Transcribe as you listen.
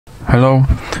Hello,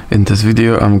 in this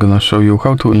video I'm gonna show you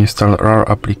how to install RAR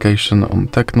application on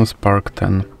Tecno Spark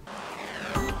 10.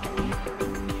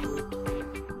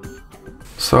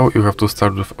 So you have to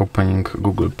start with opening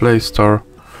Google Play Store.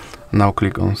 Now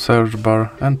click on search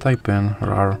bar and type in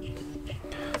RAR.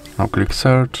 Now click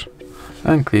search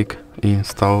and click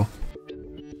install.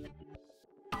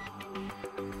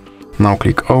 Now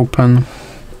click open.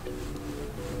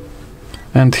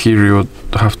 And here you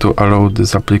have to allow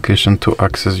this application to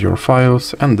access your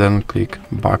files and then click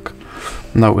back.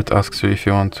 Now it asks you if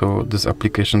you want this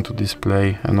application to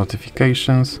display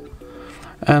notifications,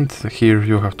 and here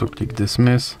you have to click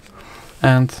dismiss,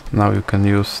 and now you can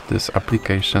use this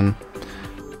application.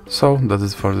 So that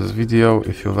is for this video.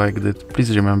 If you liked it,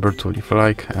 please remember to leave a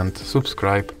like and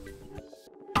subscribe.